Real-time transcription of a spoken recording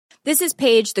This is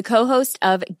Paige, the co-host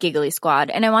of Giggly Squad,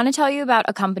 and I want to tell you about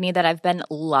a company that I've been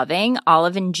loving,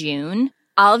 Olive & June.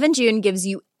 Olive & June gives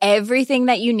you everything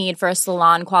that you need for a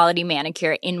salon-quality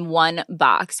manicure in one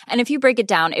box. And if you break it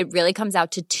down, it really comes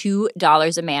out to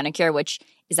 $2 a manicure, which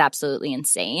is absolutely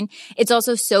insane. It's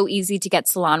also so easy to get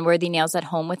salon-worthy nails at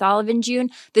home with Olive & June.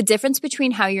 The difference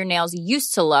between how your nails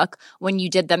used to look when you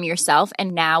did them yourself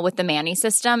and now with the Mani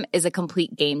system is a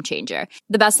complete game changer.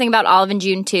 The best thing about Olive &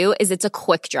 June, too, is it's a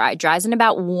quick dry. Dries in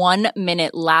about 1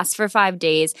 minute, lasts for 5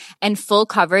 days, and full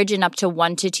coverage in up to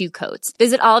 1 to 2 coats.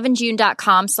 Visit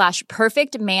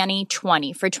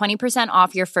oliveandjune.com/perfectmani20 for 20%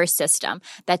 off your first system.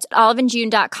 That's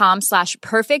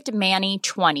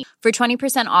oliveandjune.com/perfectmani20 for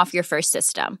 20% off your first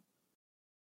system.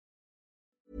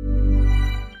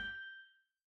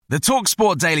 The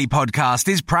TalkSport Daily podcast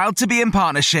is proud to be in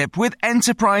partnership with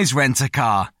Enterprise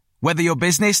Rent-A-Car. Whether your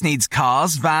business needs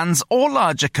cars, vans, or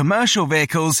larger commercial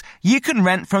vehicles, you can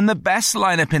rent from the best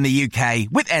lineup in the UK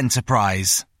with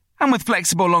Enterprise. And with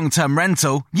flexible long-term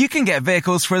rental, you can get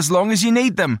vehicles for as long as you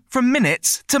need them, from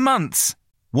minutes to months.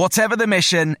 Whatever the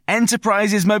mission,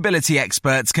 Enterprise's mobility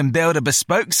experts can build a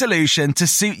bespoke solution to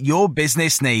suit your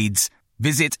business needs.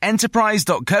 Visit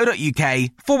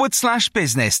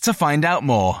enterprise.co.uk/business to find out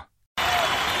more.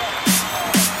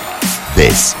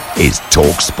 This is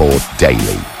TalkSport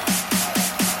Daily.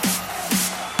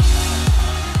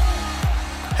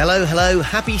 Hello.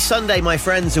 Happy Sunday, my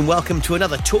friends, and welcome to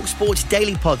another TalkSport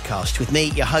Daily podcast with me,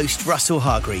 your host, Russell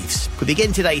Hargreaves. We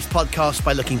begin today's podcast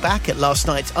by looking back at last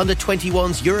night's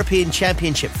Under-21s European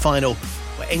Championship final,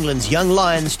 where England's young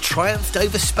Lions triumphed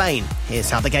over Spain.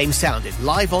 Here's how the game sounded,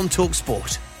 live on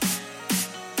TalkSport.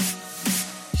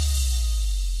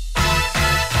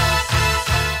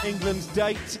 England's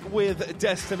date with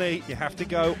destiny. You have to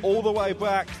go all the way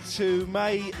back to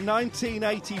May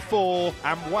 1984,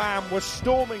 and Wham was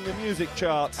storming the music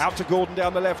charts. Out to Gordon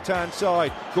down the left-hand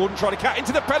side. Gordon trying to cut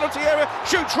into the penalty area,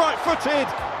 shoots right-footed,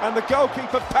 and the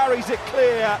goalkeeper parries it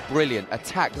clear. Brilliant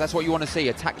attack. That's what you want to see.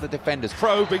 Attack the defenders.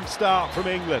 Probing start from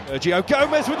England. Sergio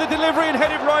Gomez with the delivery and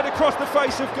headed right across the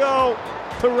face of goal.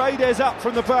 Paredes up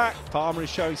from the back. Palmer is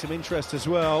showing some interest as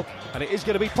well, and it is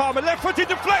going to be Palmer, left-footed,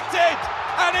 deflected,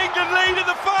 and England lead in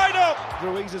the final.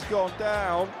 Ruiz has gone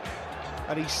down,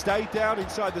 and he stayed down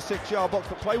inside the 6-yard box.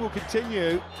 The play will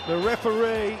continue. The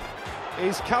referee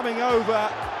is coming over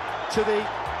to the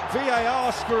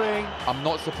VAR screen. I'm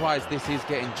not surprised this is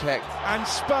getting checked. And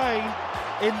Spain,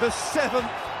 in the 7th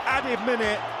added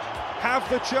minute, have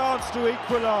the chance to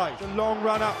equalise. A long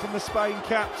run up from the Spain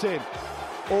captain.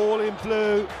 All in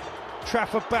blue.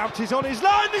 Trafford bounties on his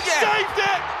line. He saved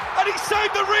it! And he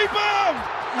saved the rebound!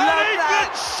 And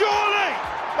England surely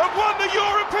have won the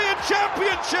European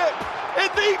Championship in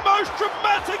the most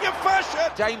dramatic of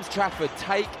fashion. James Trafford,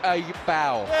 take a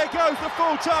bow. There goes the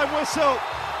full-time whistle.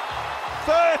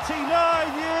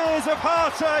 39 years of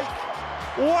heartache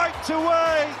wiped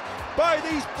away by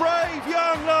these brave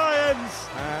young Lions.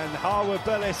 And Harwood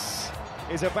Bellis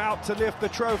is about to lift the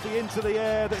trophy into the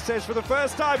air that says, for the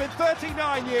first time in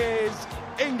 39 years,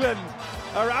 England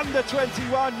are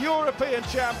under-21 European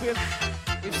champions.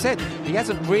 We've said he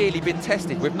hasn't really been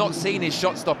tested. We've not seen his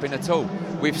shot stopping at all.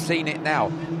 We've seen it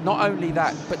now. Not only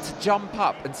that, but to jump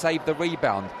up and save the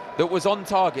rebound that was on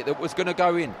target, that was going to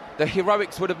go in. The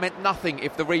heroics would have meant nothing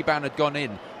if the rebound had gone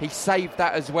in. He saved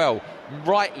that as well.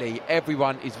 Rightly,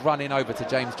 everyone is running over to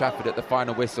James Trafford at the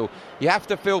final whistle. You have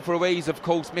to feel for Ruiz, of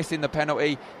course, missing the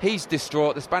penalty. He's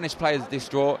distraught. The Spanish players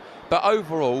distraught. But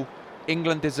overall,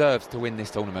 England deserves to win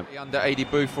this tournament. Under Adi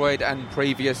Boothroyd and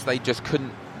previous, they just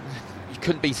couldn't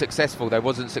be successful. They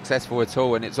wasn't successful at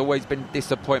all, and it's always been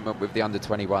disappointment with the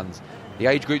under-21s. The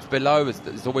age groups below,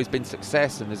 there's always been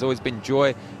success and there's always been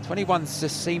joy. 21s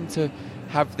just seem to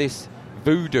have this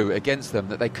voodoo against them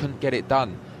that they couldn't get it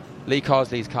done. Lee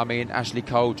Carsley's come in, Ashley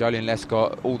Cole, Jolien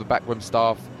Lescott, all the backroom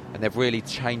staff, and they've really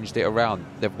changed it around.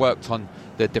 They've worked on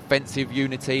the defensive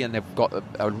unity, and they've got an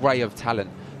array of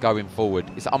talent going forward.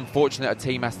 It's unfortunate a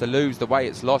team has to lose the way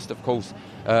it's lost. Of course,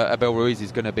 Abel Ruiz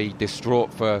is going to be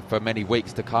distraught for many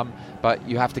weeks to come, but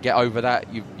you have to get over that.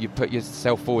 You put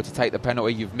yourself forward to take the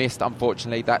penalty. You've missed,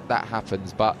 unfortunately. That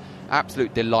happens, but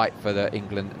absolute delight for the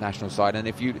England national side. And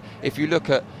if you look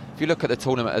at the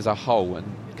tournament as a whole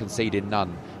and conceded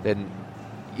none, then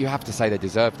you have to say they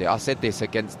deserved it. I said this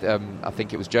against, I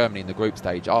think it was Germany in the group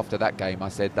stage. After that game, I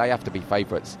said they have to be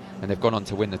favourites, and they've gone on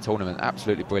to win the tournament.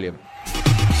 Absolutely brilliant.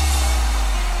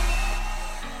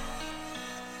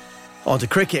 On to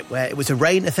cricket, where it was a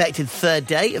rain-affected third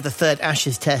day of the third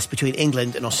Ashes test between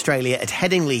England and Australia at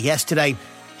Headingley yesterday.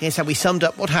 Here's how we summed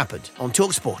up what happened on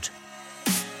TalkSport.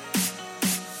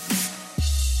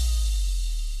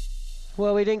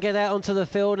 Well, we didn't get out onto the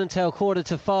field until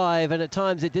 4:45, and at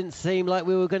times it didn't seem like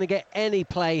we were going to get any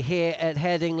play here at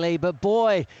Headingley. But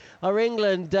boy, are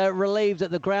England relieved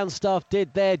that the ground staff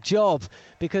did their job,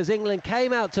 because England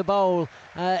came out to bowl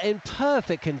in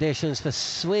perfect conditions for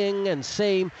swing and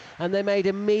seam, and they made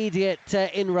immediate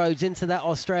inroads into that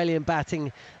Australian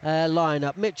batting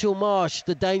lineup. Mitchell Marsh,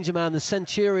 the danger man, the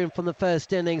centurion from the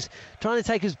first innings, trying to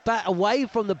take his bat away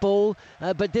from the ball,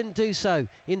 but didn't do so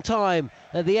in time.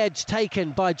 The edge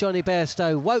taken by Johnny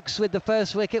Bairstow. Wokes with the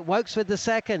first wicket, Wokes with the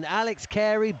second. Alex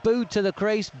Carey booed to the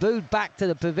crease, booed back to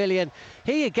the pavilion.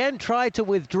 He again tried to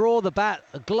withdraw the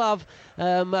glove.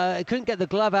 Couldn't get the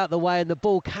glove out the way, and the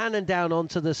ball cannoned down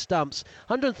onto the stumps.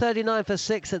 139 for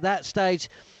 6 at that stage.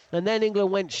 And then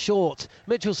England went short.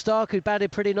 Mitchell Starc, who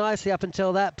batted pretty nicely up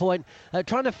until that point,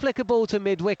 trying to flick a ball to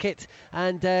mid-wicket,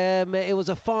 and it was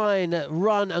a fine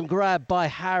run and grab by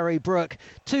Harry Brook.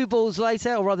 2 balls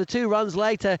later, or rather 2 runs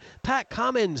later, Pat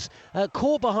Cummins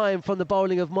caught behind from the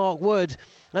bowling of Mark Wood,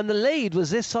 and the lead was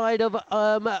this side of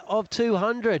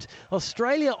 200.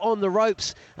 Australia on the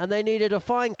ropes, and they needed a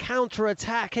fine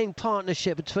counter-attacking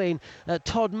partnership between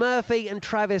Todd Murphy and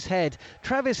Travis Head.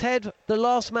 Travis Head, the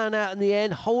last man out in the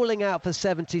end, holding out for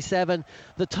 77.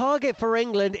 The target for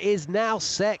England is now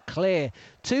set clear.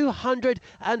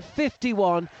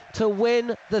 251 to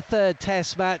win the third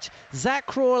Test match. Zach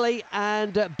Crawley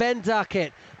and Ben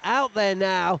Duckett out there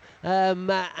now,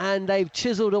 and they've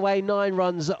chiselled away 9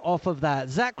 runs off of that.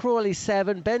 Zach Crawley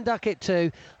 7, Ben Duckett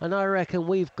 2, and I reckon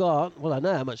we've got, well, I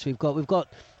know how much we've got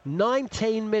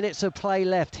 19 minutes of play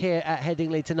left here at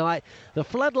Headingley tonight. The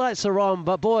floodlights are on,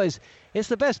 but boys, it's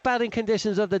the best batting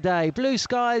conditions of the day. Blue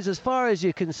skies as far as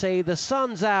you can see, the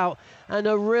sun's out, and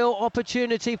a real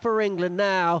opportunity for England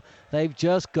now. They've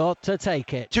just got to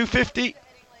take it. 250,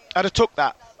 I'd have took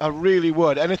that. I really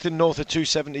would. Anything north of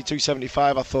 270,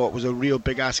 275 I thought was a real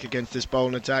big ask against this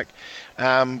bowling attack.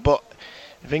 But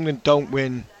if England don't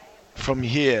win from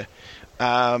here,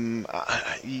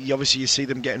 obviously you see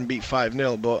them getting beat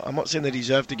 5-0, but I'm not saying they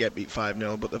deserve to get beat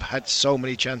 5-0, but they've had so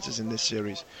many chances in this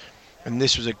series, and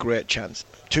this was a great chance.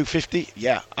 250,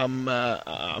 yeah, I'm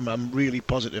really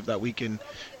positive that we can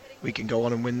go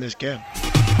on and win this game.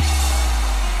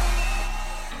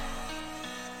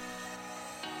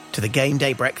 To the game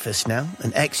day breakfast now,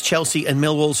 and ex-Chelsea and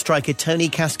Millwall striker Tony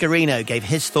Cascarino gave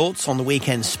his thoughts on the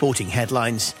weekend's sporting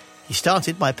headlines. He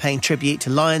started by paying tribute to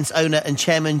Lions owner and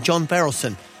chairman John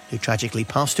Berylson, who tragically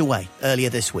passed away earlier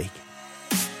this week.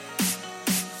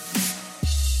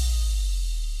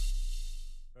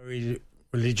 Very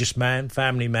religious man,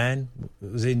 family man, he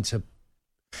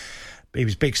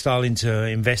was big style into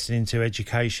investing into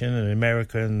education and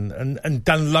America and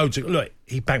done loads of... Look,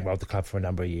 he bankrolled the club for a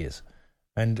number of years.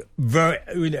 And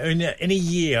in a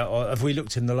year, or have we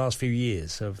looked in the last few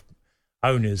years of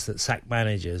owners that sack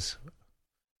managers,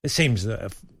 it seems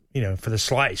that, for the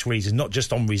slightest reason, not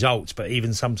just on results, but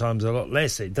even sometimes a lot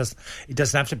less. It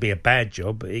doesn't have to be a bad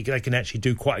job. They can actually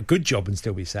do quite a good job and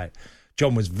still be sacked.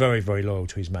 John was very, very loyal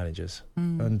to his managers.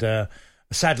 And a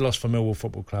sad loss for Millwall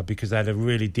Football Club, because they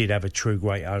really did have a true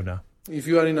great owner. If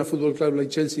you are in a football club like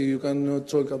Chelsea, you cannot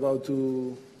talk about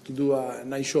to do a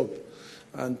nice job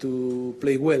and to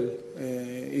play well.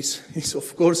 It's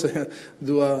of course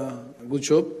do a good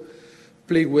job,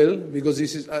 play well, because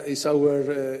this is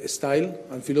our style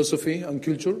and philosophy and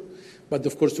culture, but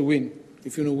of course to win.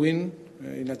 If you don't win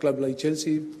in a club like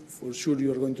Chelsea, for sure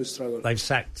you are going to struggle. They've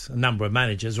sacked a number of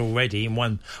managers already in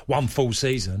one full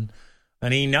season,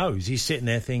 and he knows. He's sitting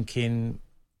there thinking,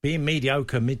 being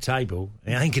mediocre mid-table,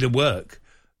 it ain't going to work.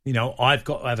 I've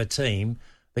got to have a team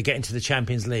that get into the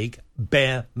Champions League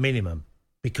bare minimum,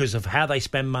 because of how they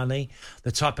spend money,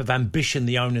 the type of ambition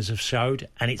the owners have showed,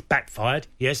 and it's backfired.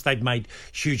 Yes, they've made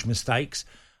huge mistakes,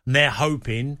 and they're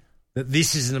hoping that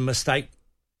this isn't a mistake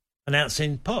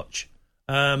announcing Poch.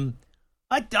 I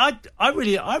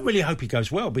really hope he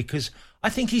goes well, because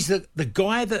I think he's the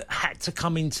guy that had to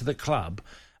come into the club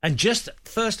and just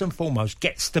first and foremost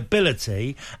get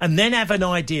stability, and then have an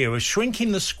idea of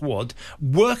shrinking the squad,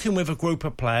 working with a group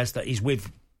of players that he's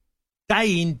with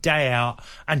day in, day out,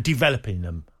 and developing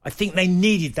them. I think they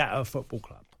needed that at a football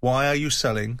club. Why are you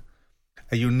selling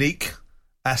a unique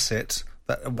asset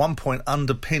that at one point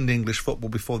underpinned English football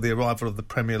before the arrival of the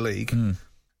Premier League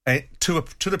to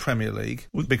the Premier League?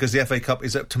 Because the FA Cup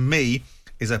to me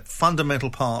is a fundamental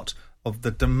part of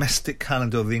the domestic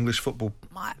calendar of the English football.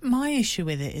 My issue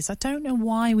with it is I don't know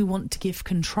why we want to give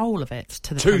control of it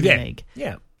to the Premier League.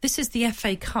 Yeah. This is the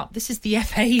FA Cup. This is the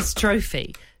FA's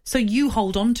trophy. So you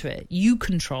hold on to it. You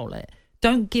control it.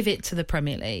 Don't give it to the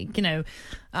Premier League. You know,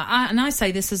 I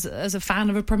say this as a fan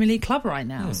of a Premier League club right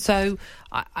now. So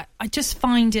I just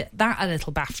find that a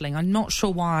little baffling. I'm not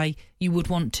sure why you would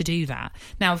want to do that.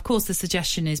 Now, of course, the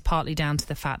suggestion is partly down to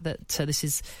the fact that this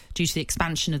is due to the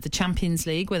expansion of the Champions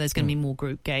League, where there's going to be more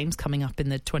group games coming up in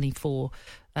the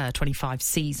 24-25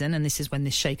 season, and this is when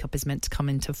this shake-up is meant to come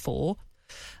into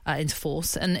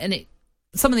force. And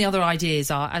some of the other ideas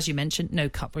are, as you mentioned, no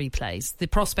cup replays. The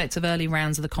prospect of early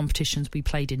rounds of the competitions we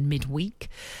played in midweek.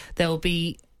 There will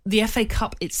be the FA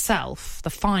Cup itself, the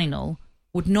final,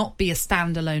 would not be a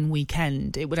standalone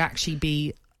weekend. It would actually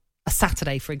be a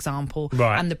Saturday, for example,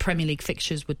 right. And the Premier League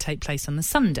fixtures would take place on the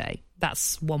Sunday.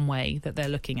 That's one way that they're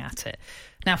looking at it.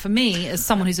 Now, for me, as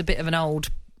someone who's a bit of an old,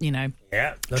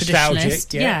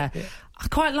 traditionalist, yeah. I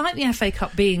quite like the FA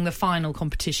Cup being the final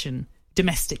competition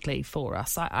domestically for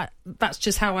us. That's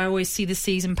just how I always see the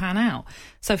season pan out.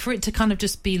 So for it to kind of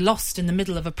just be lost in the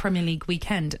middle of a Premier League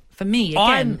weekend, for me,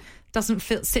 again, doesn't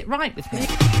sit right with me.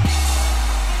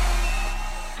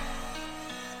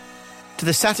 To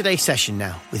the Saturday session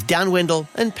now with Dan Windle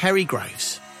and Perry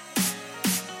Groves.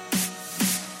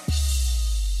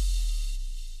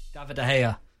 David De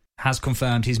Gea has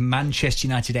confirmed his Manchester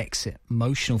United exit.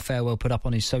 Emotional farewell put up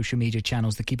on his social media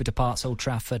channels. The keeper departs Old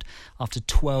Trafford after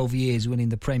 12 years winning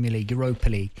the Premier League, Europa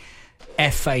League,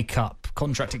 FA Cup.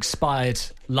 Contract expired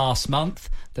last month.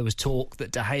 There was talk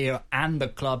that De Gea and the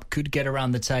club could get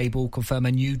around the table, confirm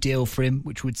a new deal for him,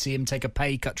 which would see him take a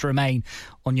pay cut to remain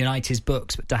on United's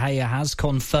books. But De Gea has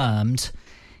confirmed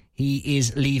he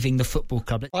is leaving the football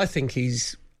club. I think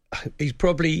he's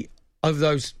probably, of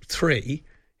those three,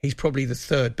 he's probably the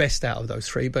third best out of those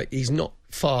three, but he's not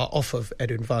far off of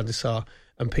Edwin van der Sar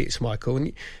and Peter Schmeichel.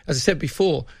 And as I said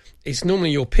before, it's normally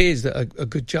your peers that are a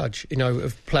good judge,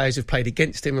 of players who've played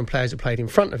against him and players who've played in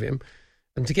front of him.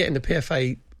 And to get in the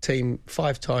PFA team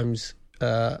 5 times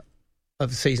of the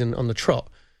season on the trot.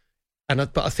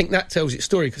 But I think that tells its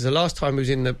story, because the last time he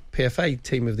was in the PFA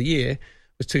team of the year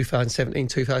was 2017,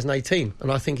 2018.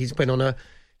 And I think he's been on a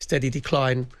steady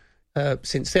decline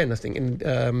since then. I think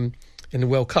in the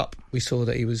World Cup, we saw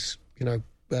that he was, the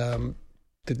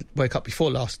World Cup before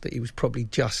last, that he was probably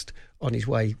just on his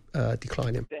way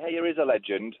declining. De Gea is a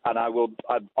legend, and I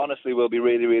honestly will be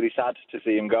really, really sad to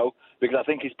see him go, because I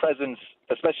think his presence,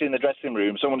 especially in the dressing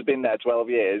room, someone who's been there 12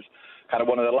 years, kind of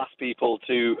one of the last people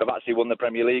to have actually won the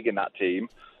Premier League in that team.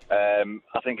 I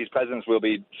think his presence will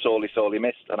be sorely, sorely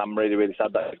missed, and I'm really, really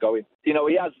sad that he's going. He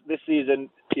has this season,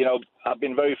 I've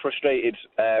been very frustrated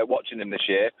watching him this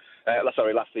year.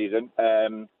 Last season.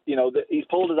 He's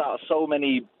pulled us out of so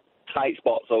many tight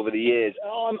spots over the years.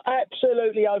 Oh, I'm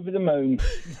absolutely over the moon.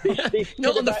 This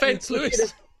Not on the fence, Lewis.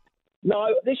 This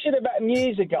should have happened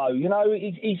years ago.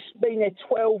 He's been there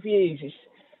 12 years.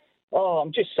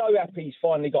 I'm just so happy he's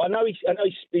finally got. I know he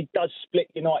does split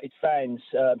United fans.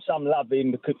 Some love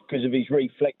him because of his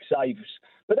reflex saves,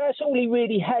 but that's all he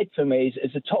really had for me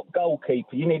as a top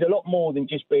goalkeeper. You need a lot more than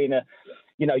just being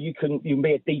you can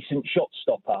be a decent shot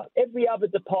stopper. Every other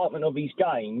department of his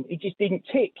game, he just didn't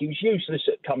tick. He was useless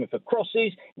at coming for crosses.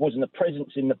 He wasn't a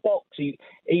presence in the box. He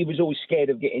was always scared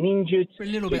of getting injured. A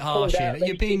little bit harsh here.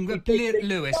 You're being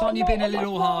Lewis, aren't you being a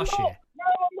little harsh here? No,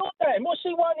 I'm not that. What's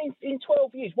he won in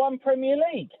 12 years? One Premier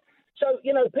League. So,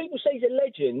 people say he's a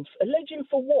legend. A legend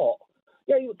for what?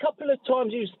 A couple of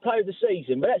times he was the player of the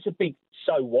season, but that's a big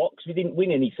so what, because we didn't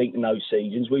win anything in those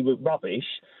seasons. We were rubbish.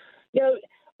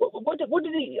 What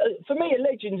did he? For me, a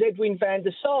legend's Edwin van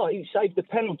der Sar. He saved the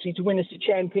penalty to win us the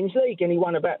Champions League, and he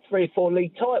won about 3 or 4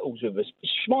 league titles with us.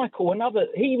 Schmeichel,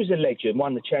 he was a legend,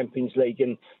 won the Champions League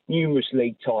and numerous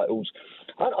league titles.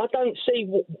 I don't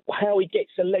see how he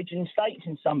gets a legend status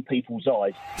in some people's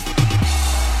eyes.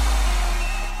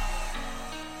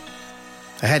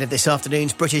 Ahead of this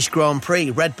afternoon's British Grand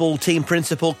Prix, Red Bull team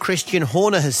principal Christian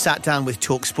Horner has sat down with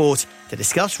TalkSport to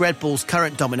discuss Red Bull's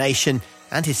current domination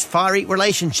and his fiery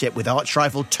relationship with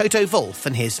arch-rival Toto Wolff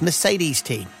and his Mercedes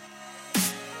team.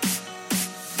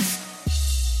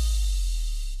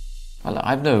 Well,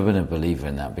 I've never been a believer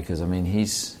in that, because,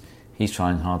 he's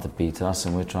trying hard to beat us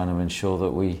and we're trying to ensure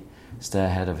that we stay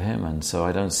ahead of him. And so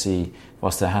I don't see,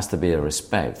 whilst there has to be a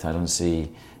respect, I don't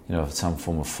see, some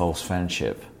form of false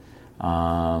friendship.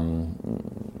 For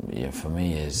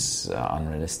me is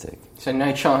unrealistic. So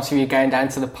no chance of you going down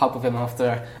to the pub with him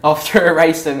after a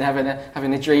race and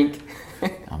having a drink?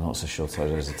 I'm not so sure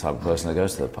Toto's the type of person that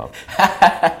goes to the pub.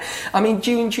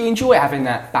 Do you enjoy having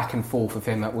that back and forth with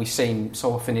him that we've seen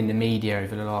so often in the media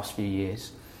over the last few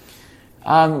years?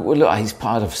 Well, look, he's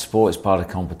part of sport, he's part of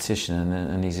competition,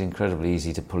 and he's incredibly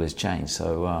easy to pull his chain.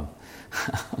 So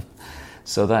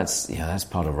So that's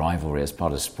part of rivalry. It's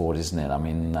part of sport, isn't it? I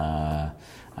mean,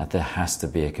 there has to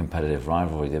be a competitive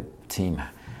rivalry. The team,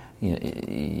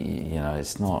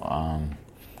 it's not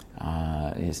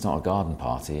a garden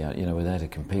party. We're there to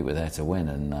compete. We're there to win,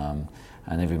 and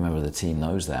every member of the team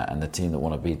knows that. And the team that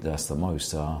want to beat us the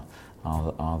most are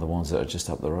the ones that are just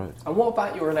up the road. And what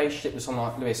about your relationship with someone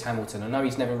like Lewis Hamilton? I know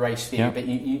he's never raced for you, but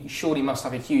you surely must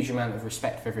have a huge amount of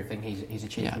respect for everything he's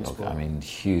achieved in the sport. I mean,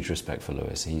 huge respect for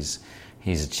Lewis. He's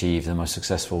achieved the most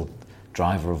successful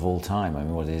driver of all time. I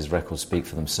mean, what his records speak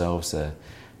for themselves.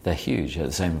 They're huge. At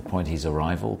the same point, he's a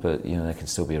rival, but there can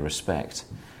still be a respect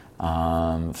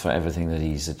for everything that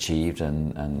he's achieved,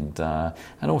 and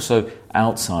also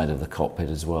outside of the cockpit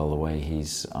as well. The way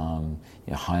he's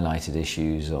highlighted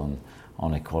issues on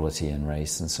equality in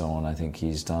race and so on. I think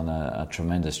he's done a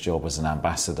tremendous job as an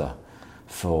ambassador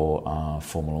for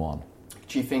Formula One.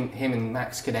 Do you think him and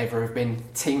Max could ever have been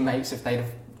teammates if they'd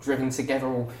have driven together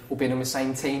or been on the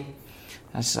same team?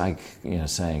 That's like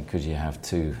saying, could you have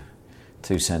two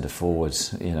centre forwards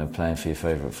playing for your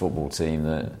favourite football team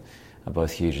that are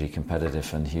both hugely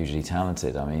competitive and hugely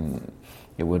talented? I mean,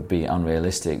 it would be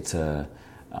unrealistic to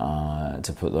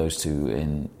put those two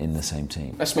in the same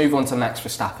team. Let's move on to Max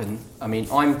Verstappen. I mean,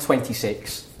 I'm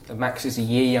 26. Max is a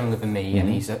year younger than me, and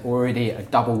he's already a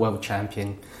double world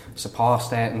champion,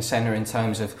 surpassed Ayrton Senna in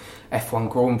terms of F1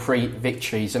 Grand Prix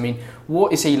victories. I mean,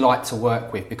 what is he like to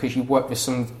work with? Because you've worked with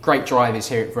some great drivers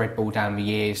here at Red Bull down the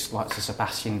years, like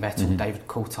Sebastian Vettel, David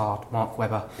Coulthard, Mark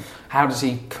Webber. How does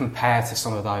he compare to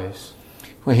some of those?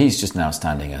 Well, he's just an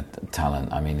outstanding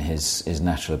talent. I mean, his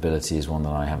natural ability is one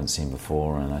that I haven't seen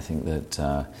before, and I think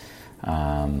that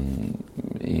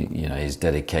his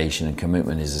dedication and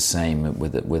commitment is the same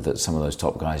with some of those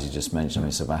top guys you just mentioned. I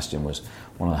mean, Sebastian was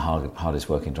one of the hardest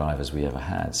working drivers we ever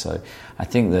had. So I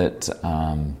think that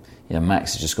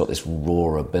Max has just got this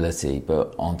raw ability,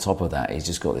 but on top of that, he's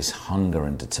just got this hunger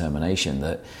and determination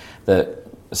that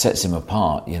sets him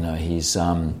apart.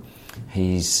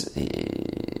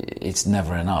 It's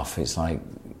never enough. It's like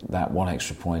that one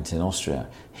extra point in Austria.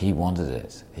 He wanted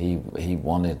it. He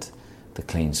wanted the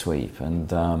clean sweep,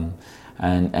 and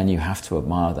you have to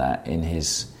admire that in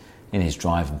his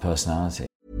drive and personality.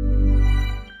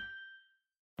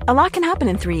 A lot can happen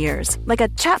in 3 years, like a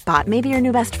chatbot may be your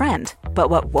new best friend. But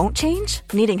what won't change?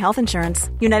 Needing health insurance.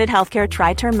 United Healthcare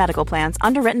Tri-Term Medical Plans,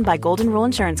 underwritten by Golden Rule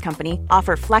Insurance Company,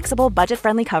 offer flexible,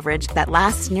 budget-friendly coverage that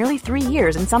lasts nearly 3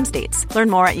 years in some states. Learn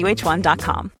more at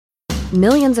uh1.com.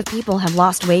 Millions of people have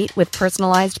lost weight with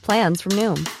personalized plans from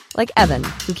Noom. Like Evan,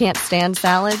 who can't stand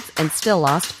salads and still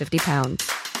lost 50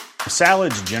 pounds.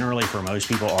 Salads generally for most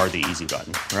people are the easy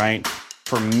button, right?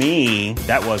 For me,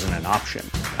 that wasn't an option.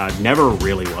 I never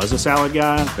really was a salad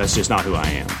guy. That's just not who I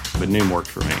am. But Noom worked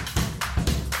for me.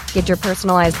 Get your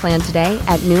personalized plan today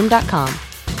at Noom.com.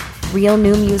 Real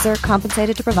Noom user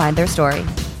compensated to provide their story.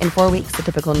 In 4 weeks, the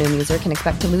typical Noom user can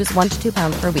expect to lose 1 to 2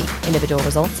 pounds per week. Individual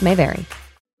results may vary.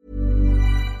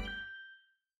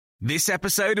 This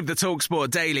episode of the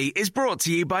TalkSport Daily is brought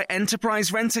to you by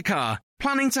Enterprise Rent-A-Car.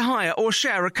 Planning to hire or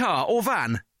share a car or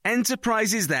van?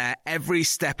 Enterprise is there every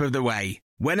step of the way.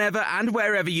 Whenever and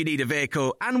wherever you need a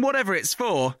vehicle and whatever it's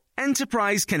for,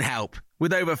 Enterprise can help.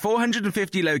 With over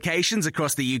 450 locations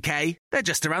across the UK, they're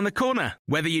just around the corner.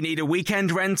 Whether you need a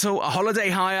weekend rental, a holiday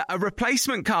hire, a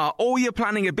replacement car, or you're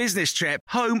planning a business trip,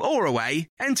 home or away,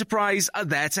 Enterprise are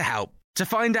there to help. To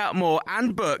find out more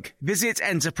and book, visit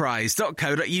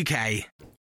enterprise.co.uk.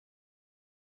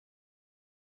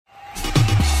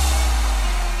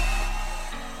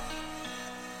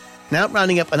 Now,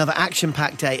 rounding up another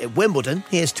action-packed day at Wimbledon,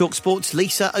 here's TalkSport's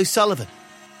Lisa O'Sullivan.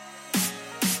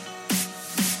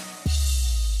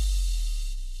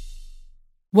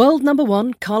 World number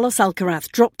one Carlos Alcaraz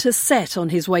dropped a set on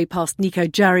his way past Nico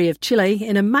Jarry of Chile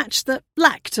in a match that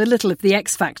lacked a little of the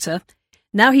X factor.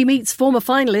 Now he meets former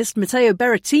finalist Matteo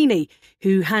Berrettini,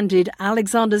 who handed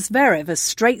Alexander Zverev a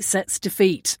straight sets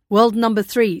defeat. World number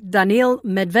 3 Daniil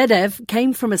Medvedev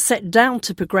came from a set down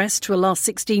to progress to a last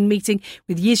 16 meeting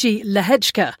with Jiří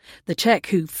Lehečka, the Czech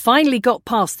who finally got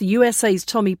past the USA's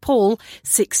Tommy Paul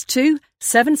 6-2,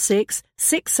 7-6,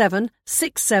 6-7,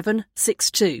 6-7,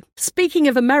 6-2. Speaking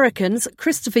of Americans,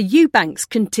 Christopher Eubanks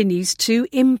continues to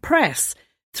impress.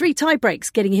 3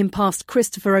 tiebreaks getting him past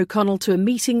Christopher O'Connell to a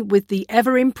meeting with the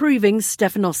ever-improving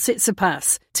Stefanos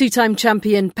Tsitsipas. 2-time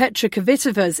champion Petra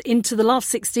Kvitova's into the last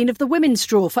 16 of the women's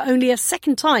draw for only a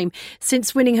second time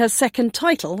since winning her second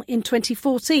title in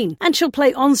 2014. And she'll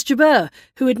play Ons Jabeur,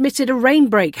 who admitted a rain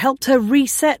break helped her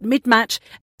reset mid-match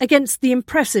against the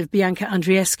impressive Bianca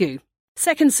Andreescu.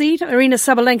 Second seed, Aryna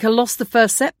Sabalenka lost the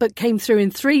first set but came through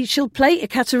in 3. She'll play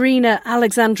Ekaterina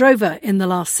Alexandrova in the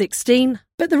last 16.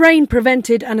 But the rain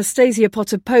prevented Anastasia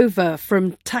Potapova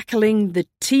from tackling the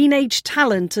teenage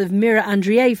talent of Mira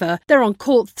Andreeva. They're on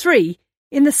court 3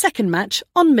 in the second match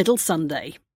on Middle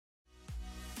Sunday.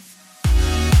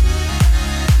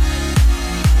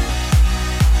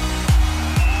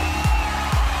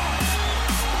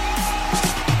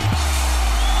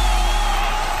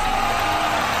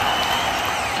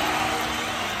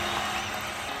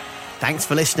 Thanks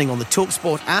for listening on the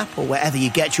TalkSport app or wherever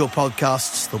you get your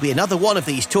podcasts. There'll be another one of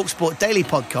these TalkSport daily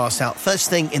podcasts out first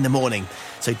thing in the morning.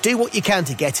 So do what you can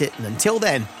to get it. And until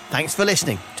then, thanks for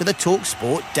listening to the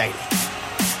TalkSport Daily.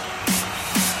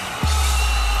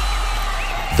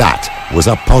 That was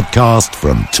a podcast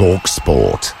from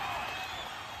TalkSport.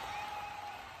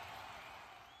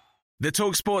 The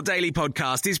TalkSport Daily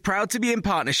Podcast is proud to be in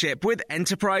partnership with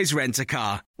Enterprise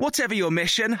Rent-A-Car. Whatever your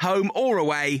mission, home or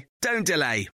away, don't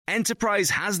delay.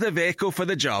 Enterprise has the vehicle for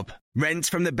the job. Rent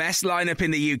from the best lineup in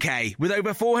the UK. With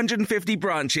over 450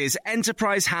 branches,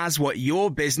 Enterprise has what your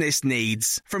business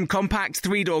needs. From compact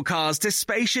 3-door cars to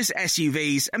spacious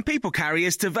SUVs and people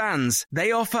carriers to vans,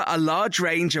 they offer a large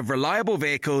range of reliable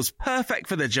vehicles perfect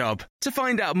for the job. To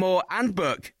find out more and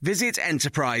book, visit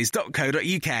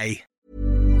enterprise.co.uk.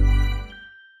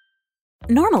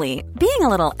 Normally, being a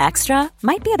little extra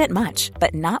might be a bit much,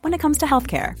 but not when it comes to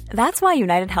healthcare. That's why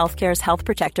United Healthcare's Health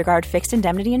Protector Guard fixed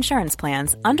indemnity insurance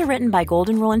plans, underwritten by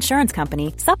Golden Rule Insurance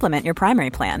Company, supplement your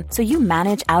primary plan so you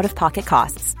manage out-of-pocket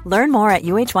costs. Learn more at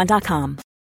uh1.com.